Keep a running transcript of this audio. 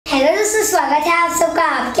स्वागत है आप सबका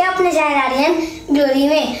आपके अपने चैनल ग्लोरी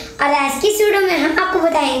में। और आज की वीडियो में हम आपको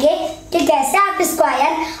बताएंगे कि कैसे आप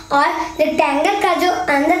स्क्वायर और रेक्टेंगल का जो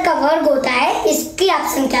अंदर का वर्ग होता है इसकी आप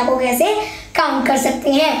संख्या को कैसे काउंट कर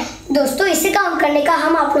सकते हैं। दोस्तों, इसे काउंट करने का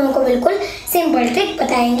हम आप लोगों को बिल्कुल सिंपल ट्रिक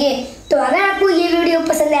बताएंगे। तो अगर आपको ये वीडियो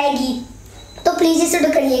पसंद आएगी तो प्लीज इसे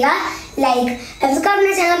करिएगा लाइक। अगर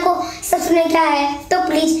आपने चैनल को सब्सक्राइब नहीं किया है तो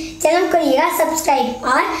प्लीज चैनल करिएगा सब्सक्राइब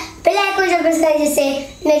और बेल आइकन जरूर प्रेस करें जिससे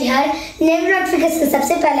मेरी हर नई नोटिफिकेशन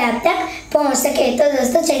सबसे पहले आप तक पहुंच सके। तो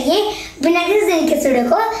दोस्तों चलिए बिना किसी देरी के वीडियो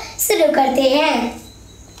को शुरू करते हैं।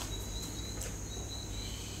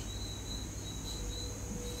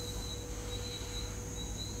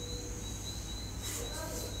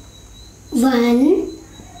 One,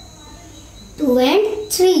 to and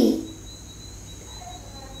three.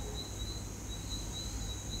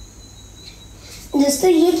 दोस्तों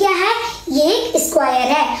ये क्या है? ये एक स्क्वायर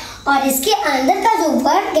है और इसके अंदर का जो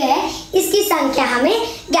वर्ग है इसकी संख्या हमें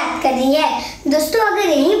ज्ञात करनी है। दोस्तों अगर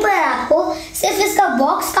यहीं पर आपको सिर्फ इसका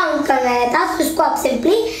बॉक्स काउंट करना रहता तो इसको आप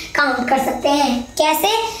सिंपली काउंट कर सकते हैं। कैसे?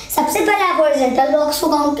 सबसे पहले आप हॉरिजॉन्टल बॉक्स को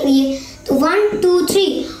काउंट करिए। तो 1 2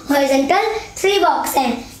 3 हॉरिजॉन्टल 3 बॉक्स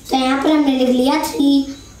हैं तो यहाँ पर हमने लिख लिया 3।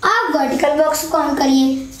 आप वर्टिकल बॉक्स को काउंट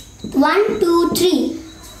करिए 1 2 3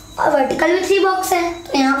 और वर्टिकल में 3 बॉक्स है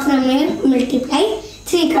तो यहाँ पर हमने मल्टीप्लाई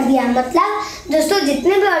 3 कर दिया। मतलब दोस्तों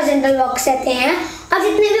जितने भी हॉरिजॉन्टल बॉक्स रहते हैं और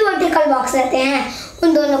जितने भी वर्टिकल बॉक्स रहते हैं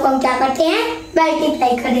उन दोनों को हम क्या करते हैं?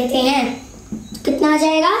 मल्टीप्लाई कर देते हैं। तो कितना आ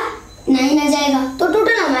जाएगा? 9 आ जाएगा। तो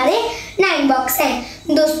टोटल हमारे 9 बॉक्स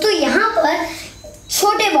हैं। दोस्तों यहाँ पर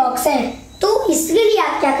छोटे बॉक्स हैं तो इसके लिए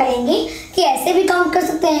आप क्या करेंगे कि ऐसे भी काउंट कर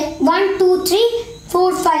सकते हैं 1 2 3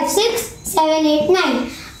 4 5 6 7 8 9।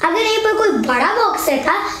 अगर यहीं पर कोई बड़ा बॉक्स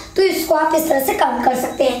रहता तो इसको आप इस तरह से काउंट कर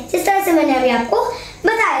सकते हैं जिस तरह से मैंने अभी आपको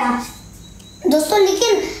बताया। दोस्तों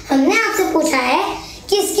लेकिन हमने आपसे पूछा है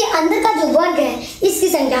कि इसके अंदर का जो वर्ग है इसकी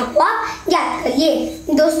संख्या को आप ज्ञात करिए।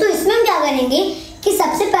 दोस्तों इसमें हम क्या करेंगे कि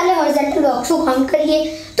सबसे पहले हॉरिजॉन्टल बॉक्स को काउंट करिए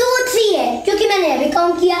तो वो 3 है क्योंकि मैंने अभी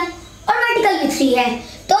काउंट किया और वर्टिकल भी 3 है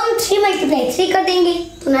तो हम 3 × 3 कर देंगे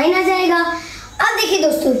तो 9 आ जाएगा। अब देखिए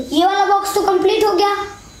दोस्तों ये वाला बॉक्स तो कंप्लीट हो गया।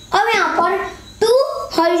 अब यहाँ पर 2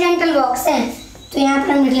 हॉरिजॉन्टल बॉक्स हैं तो यहाँ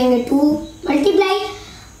पर हम लिख लेंगे 2 मल्टीप्लाई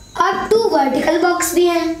और 2 वर्टिकल बॉक्स भी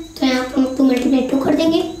हैं तो यहाँ पर हम 2 × 2 कर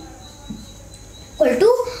देंगे इक्वल टू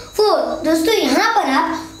 4। दोस्तों यहाँ पर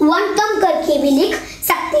आप 1 कम करके भी लिख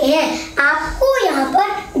सकते हैं। आपको यहाँ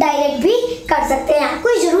पर डायरेक्ट भी कर सकते हैं।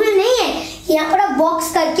 कोई जरूरी नहीं है कि यहाँ पर आप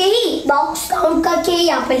बॉक्स करके ही बॉक्स काउंट करके ही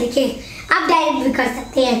यहाँ पर लिखें, आप डायरेक्ट भी कर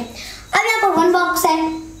सकते हैं। अब यहाँ पर 1 बॉक्स है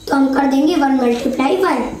तो हम कर देंगे 1 ×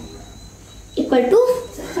 1 इक्वल टू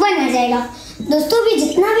 1 आ जाएगा। दोस्तों भी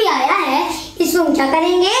जितना भी आया है इसको हम क्या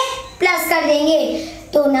करेंगे? प्लस कर देंगे।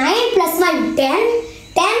 तो 9 + 1 10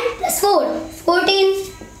 10 + 4 14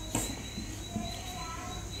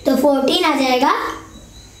 तो 14 आ जाएगा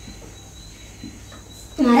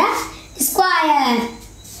हमारा स्क्वायर।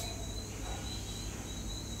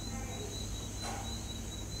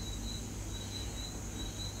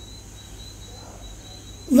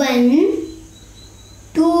 One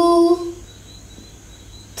 2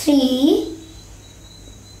 3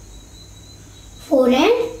 4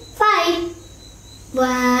 and 5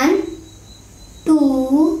 1 2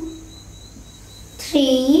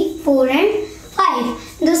 3 4 and 5।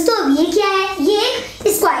 दोस्तों अब ये क्या है? ये एक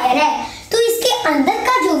स्क्वायर है तो इसके अंदर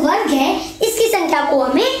का जो वर्ग है इसकी संख्या को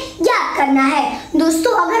हमें ज्ञात करना है।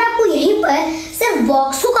 दोस्तों अगर आपको यहीं पर सिर्फ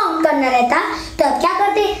बॉक्स को काउंट करना रहता तो आप क्या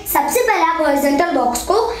करते? सबसे पहले आप हॉरिजॉन्टल बॉक्स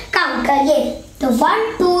को काउंट करिए। तो 1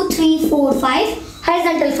 2 3 4 5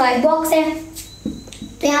 हॉरिजॉन्टल 5 बॉक्स है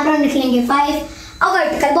तो यहाँ पर हम लिख लेंगे 5। अब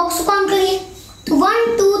वर्टिकल बॉक्स को काउंट करिए तो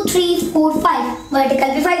 1 2 3 4 5 वर्टिकल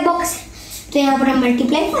भी 5 बॉक्स है तो यहाँ पर हम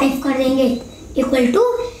मल्टीप्लाई 5 कर देंगे इक्वल टू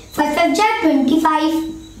 5 5 जा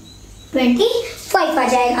 25 आ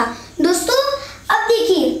जाएगा। दोस्तों अब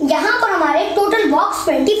देखिए यहाँ पर हमारे टोटल बॉक्स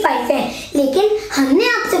 25 है लेकिन हमने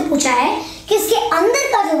आपसे पूछा है कि इसके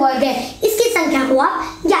अंदर का जो वर्ग है इसकी संख्या को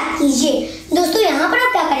आप ज्ञात कीजिए। दोस्तों यहाँ पर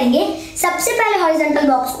आप क्या करेंगे? सबसे पहले हॉरिजॉन्टल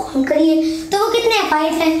बॉक्स को काउंट करिए तो वो कितने हैं?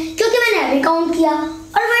 5 हैं क्योंकि मैंने अभी काउंट किया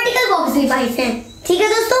और वर्टिकल बॉक्स भी 5 हैं। ठीक है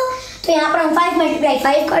दोस्तों, तो यहाँ पर हम 5 ×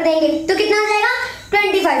 5 कर देंगे तो कितना आ जाएगा?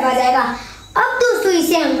 25 आ जाएगा। अब दोस्तों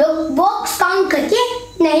इसे हम लोग बॉक्स काउंट करके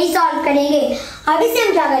नहीं सॉल्व करेंगे। अब इसे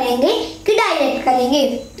हम क्या करेंगे कि डायरेक्ट करेंगे।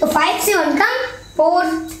 तो 5 से 1 कम 4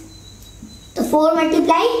 तो 4 ×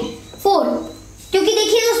 4 क्योंकि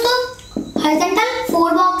देखिए दोस्तों हॉरिजॉन्टल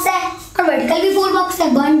 4 बॉक्स है और वर्टिकल भी 4 बॉक्स है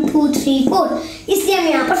 1 2 3 4 इसलिए हम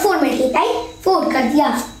यहाँ पर 4 × 4 कर दिया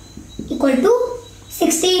इक्वल टू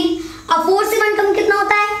 16। अब 4 से 1 कम कितना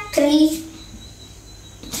होता है? 3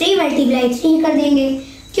 × 3 कर देंगे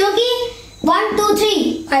क्योंकि 1 2 3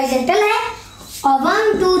 हॉरिजॉन्टल है और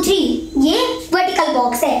 1 2 3 ये वर्टिकल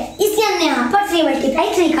बॉक्स है, इसलिए हमने यहाँ पर 3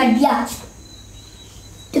 मल्टीप्लाई 3 कर दिया,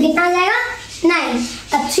 तो कितना आ जाएगा 9।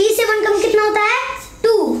 अब 3 से 1 कम कितना होता है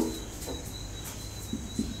 2,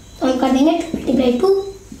 तो हम कर देंगे 2 मल्टीप्लाई 2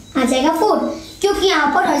 आ जाएगा 4, क्योंकि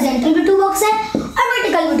यहाँ पर हॉरिजॉन्टल भी 2 बॉक्स है और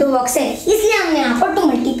वर्टिकल भी 2 बॉक्स है, इसलिए हमने यहाँ पर 2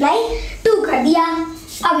 मल्टीप्लाई 2 कर दिया।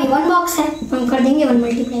 अब ये 1 बॉक्स है, हम कर देंगे 1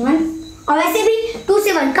 मल्टीप्लाई 1, और वैसे भी 2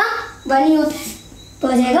 से 1 का 1 ही होता है, तो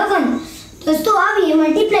आ जाएगा 1। दोस्तों अब ये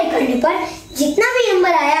मल्टीप्लाई करने पर जितना भी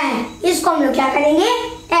नंबर आया है इसको हम लोग क्या करेंगे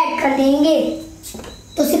ऐड कर देंगे,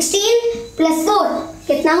 तो 16 प्लस 4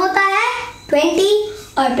 कितना होता है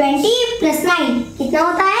 20 और 20 प्लस 9 कितना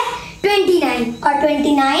होता है 29 और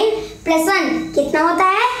 29 प्लस 1 कितना होता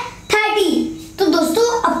है 30। तो दोस्तों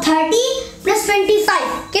अब 30 प्लस 25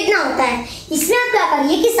 कितना होता है, इसमें आप क्या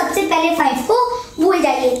करिए कि सबसे पहले 5 को भूल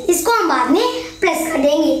जाइए, इसको हम बाद में प्लस कर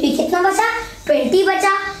देंगे, तो ये कितना बचा 20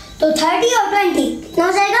 बचा, तो 30 और 20 कितना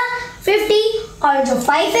हो जाएगा 50 और जो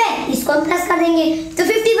 5 है इसको हम प्लस कर देंगे, तो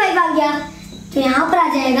 55 आ गया, तो यहाँ पर आ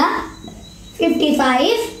जाएगा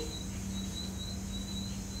 55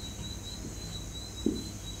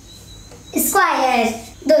 स्क्वायर।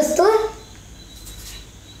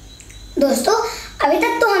 दोस्तों अभी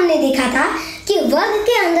तक तो हमने देखा था कि वर्ग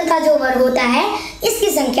के अंदर का जो वर्ग होता है इसकी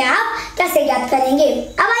संख्या आप कैसे ज्ञात करेंगे।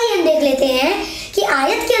 अब आइए हम देख लेते हैं कि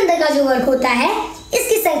आयत के अंदर का जो वर्ग होता है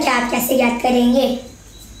इसकी संख्या आप कैसे ज्ञात करेंगे।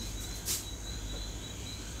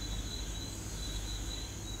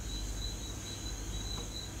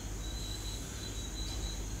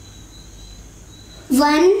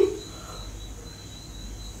 One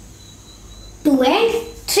 2 and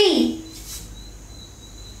 3।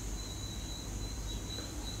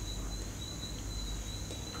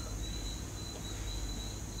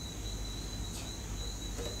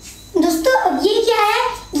 दोस्तों अब ये क्या है,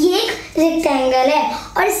 ये एक रेक्टेंगल है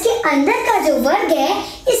और इसके अंदर का जो वर्ग है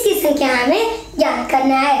इसकी संख्या हमें ज्ञात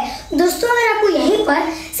करना है। दोस्तों अगर आपको यहीं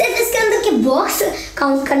पर सिर्फ इसके अंदर के बॉक्स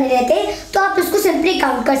काउंट करने रहते तो आप इसको सिंपली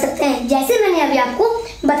काउंट कर सकते हैं, जैसे मैंने अभी आपको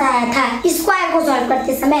बताया था स्क्वायर को सॉल्व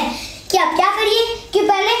करते समय कि आप क्या करिए कि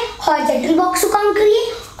पहले हॉरिजॉन्टल बॉक्स को काउंट करिए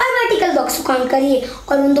और वर्टिकल बॉक्स को काउंट करिए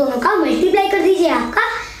और उन दोनों का मल्टीप्लाई कर दीजिए, आपका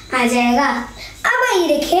आ जाएगा। अब आइए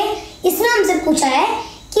देखिए इसमें हमसे पूछा है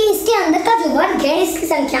कि इसके अंदर का जो वर्ग है इसकी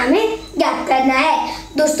संख्या में ज्ञात करना है।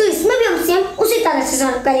 दोस्तों इसमें भी हम सेम उसी तरह से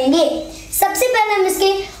सॉल्व करेंगे। सबसे पहले हम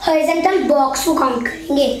इसके हॉरिजॉन्टल बॉक्स को काउंट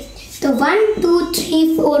करेंगे, तो 1 2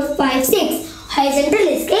 3 4 5 6 हॉरिजॉन्टल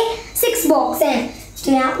इसके 6 बॉक्स हैं,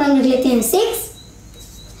 तो यहाँ पर हम लिख लेते हैं 6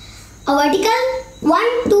 और वर्टिकल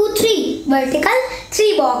 1 2 3 वर्टिकल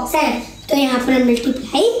 3 बॉक्स हैं, तो यहाँ पर हम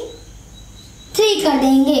मल्टीप्लाई 3 कर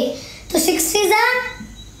देंगे, तो 6 3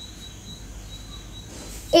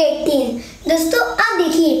 18। दोस्तों अब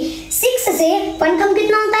देखिए 6 से 1 कम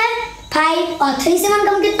कितना होता है 5 और 3 से 1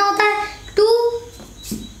 कम कितना होता है 2,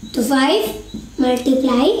 तो 5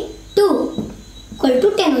 मल्टीप्लाई 2 इक्वल टू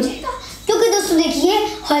 10 हो जाएगा, क्योंकि दोस्तों देखिए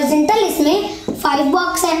हॉरिजॉन्टल इसमें 5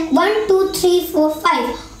 बॉक्स है 1 2 3 4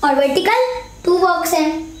 5 और वर्टिकल 2 बॉक्स है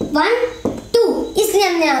 1 2, इसलिए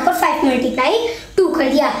हमने यहाँ पर 5 मल्टीप्लाई 2 कर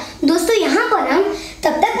दिया। दोस्तों यहाँ पर हम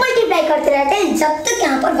तब तक मल्टीप्लाई करते रहते हैं जब तक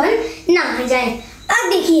यहाँ पर 1 ना आ जाए। अब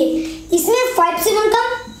देखिए इसमें 5 से 1 कम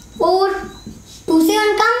 4, 2 से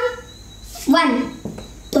 1 कम 1,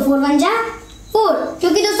 तो 4 1 जा 4,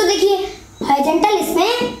 क्योंकि दोस्तों देखिए हॉरिजॉन्टल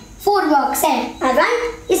इसमें 4 बॉक्स है और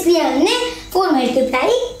 1, इसलिए हमने 4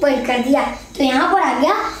 मल्टीप्लाई 1 कर दिया, तो यहाँ पर आ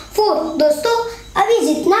गया 4। दोस्तों अभी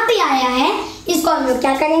जितना भी आया है इसको हम लोग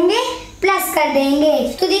क्या करेंगे प्लस कर देंगे,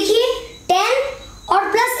 तो देखिए 10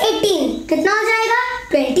 और प्लस 18 कितना हो जाएगा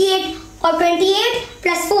 28 और 28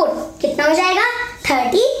 प्लस 4 कितना हो जाएगा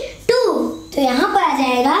 32, तो यहाँ पर आ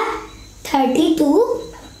जाएगा 32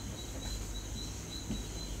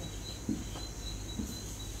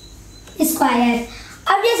 स्क्वायर।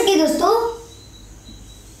 अब जैसे कि दोस्तों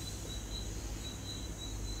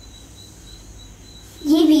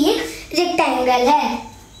ये भी एक रेक्टेंगल है,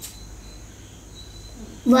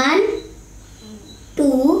 1 2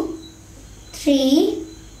 3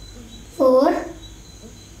 4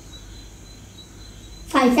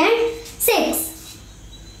 5 and 6,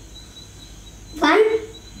 1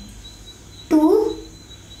 2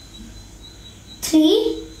 3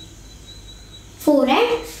 4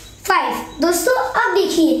 and 5। दोस्तों अब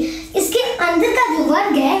देखिए इसके अंदर का जो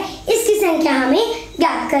वर्ग है इसकी संख्या हमें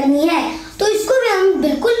ज्ञात करनी है, तो इसको भी हम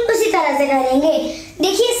बिल्कुल उसी तरह से करेंगे।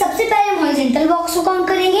 देखिए सबसे पहले हम हॉरिजॉन्टल बॉक्स को काउंट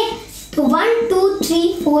करेंगे, तो 1 2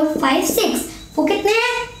 3 4 5 6 वो कितने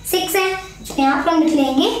हैं 6 हैं, तो यहाँ पर हम लिख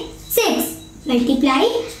लेंगे 6 मल्टीप्लाई।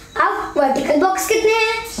 अब वर्टिकल बॉक्स कितने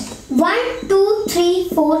हैं 1 2 3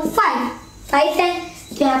 4 5 5 है,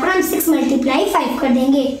 तो यहाँ पर हम 6 मल्टीप्लाई 5 कर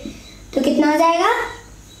देंगे तो कितना हो जाएगा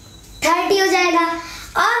 30 हो जाएगा।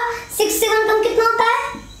 और 6 से 1 कम कितना होता है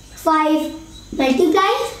 5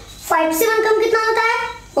 मल्टीप्लाई 5 से 1 कम कितना होता है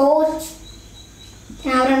 4,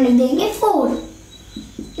 यहाँ पर हम लिख देंगे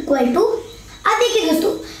 4 इक्वल टू, अब देखिए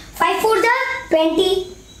दोस्तों 5 4 जा 20,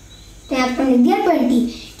 तो यहाँ पर हम लिख दिया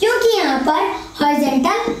 20, क्योंकि यहाँ पर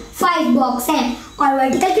हॉरिजॉन्टल 5 बॉक्स हैं और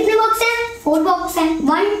वर्टिकल कितने बॉक्स हैं 4 बॉक्स हैं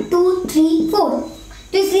 1 2 3 4,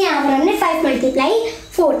 तो इसलिए यहाँ पर हमने 5 मल्टीप्लाई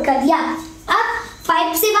 4 कर दिया। अब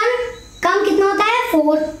 5 से 1 कम कितना होता है 4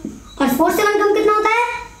 और 4 से 1 कम कितना होता है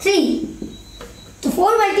 3, तो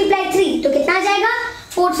 4 मल्टीप्लाई 3 तो कितना आ जाएगा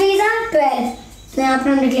 4 3 जा 12, तो यहाँ पर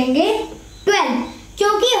हम लिख लेंगे 12,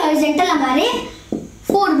 क्योंकि हॉरिजॉन्टल हमारे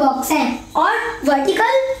 4 बॉक्स हैं और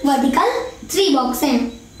वर्टिकल 3 बॉक्स हैं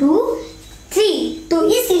 2 3, तो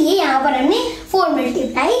इसलिए यहाँ पर हमने 4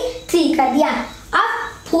 मल्टीप्लाई 3 कर दिया। अब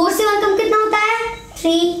 4 से 1 कम कितना होता है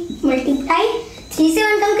 3 मल्टीप्लाई 3 से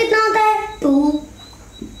 1 कम कितना होता है 2,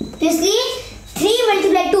 तो इसलिए 3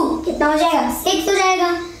 मल्टीप्लाई 2 कितना हो जाएगा 6 हो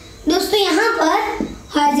जाएगा। दोस्तों यहाँ पर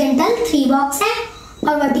हॉरिजॉन्टल 3 बॉक्स हैं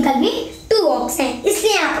और वर्टिकल भी 2 बॉक्स हैं,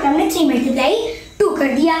 इसलिए यहाँ पर हमने 3 मल्टीप्लाई 2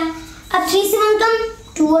 कर दिया। अब 3 से 1 कम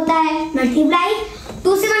 2 होता है मल्टीप्लाई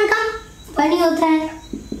 2 से 1 कम 1 ही होता है,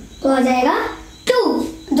 तो आ जाएगा 2।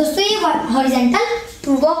 दोस्तों ये हॉरिजॉन्टल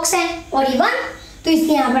 2 बॉक्स है और ये 1, तो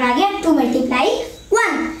इसलिए यहाँ पर आ गया 2 मल्टीप्लाई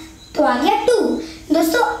 1, तो आ गया 2।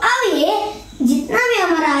 दोस्तों अब ये जितना भी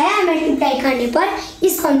हमारा आया है मल्टीप्लाई करने पर,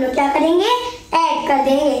 इसको हम लोग क्या करेंगे ऐड कर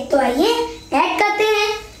देंगे, तो आइए ऐड करते हैं।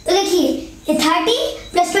 तो देखिए ये 30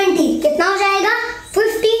 प्लस 20 कितना हो जाएगा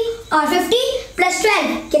 50 और 50 प्लस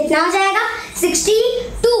 12 कितना हो जाएगा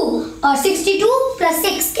 62 और 62 प्लस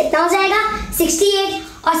 6 कितना हो जाएगा 68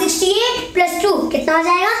 और 68 प्लस 2 कितना हो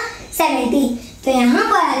जाएगा 70, तो यहाँ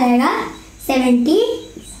पर आ जाएगा 70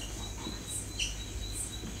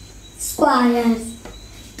 स्क्वायर।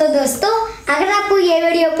 तो दोस्तों अगर आपको ये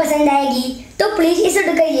वीडियो पसंद आएगी तो प्लीज इसे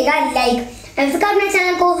करिएगा लाइक, अगर अपने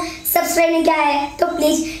चैनल को सब्सक्राइब नहीं किया है तो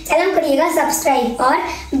प्लीज चैनल करिएगा सब्सक्राइब और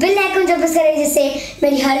बेल आइकन जरूर प्रेस करें, जिससे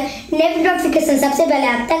मेरी हर नई नोटिफिकेशन सबसे पहले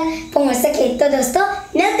आप तक पहुंच सके। तो दोस्तों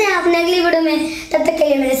मिलते हैं अपने अगली वीडियो में, तब तक के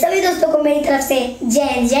लिए मेरे सभी दोस्तों को मेरी तरफ से जय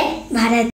जय भारत।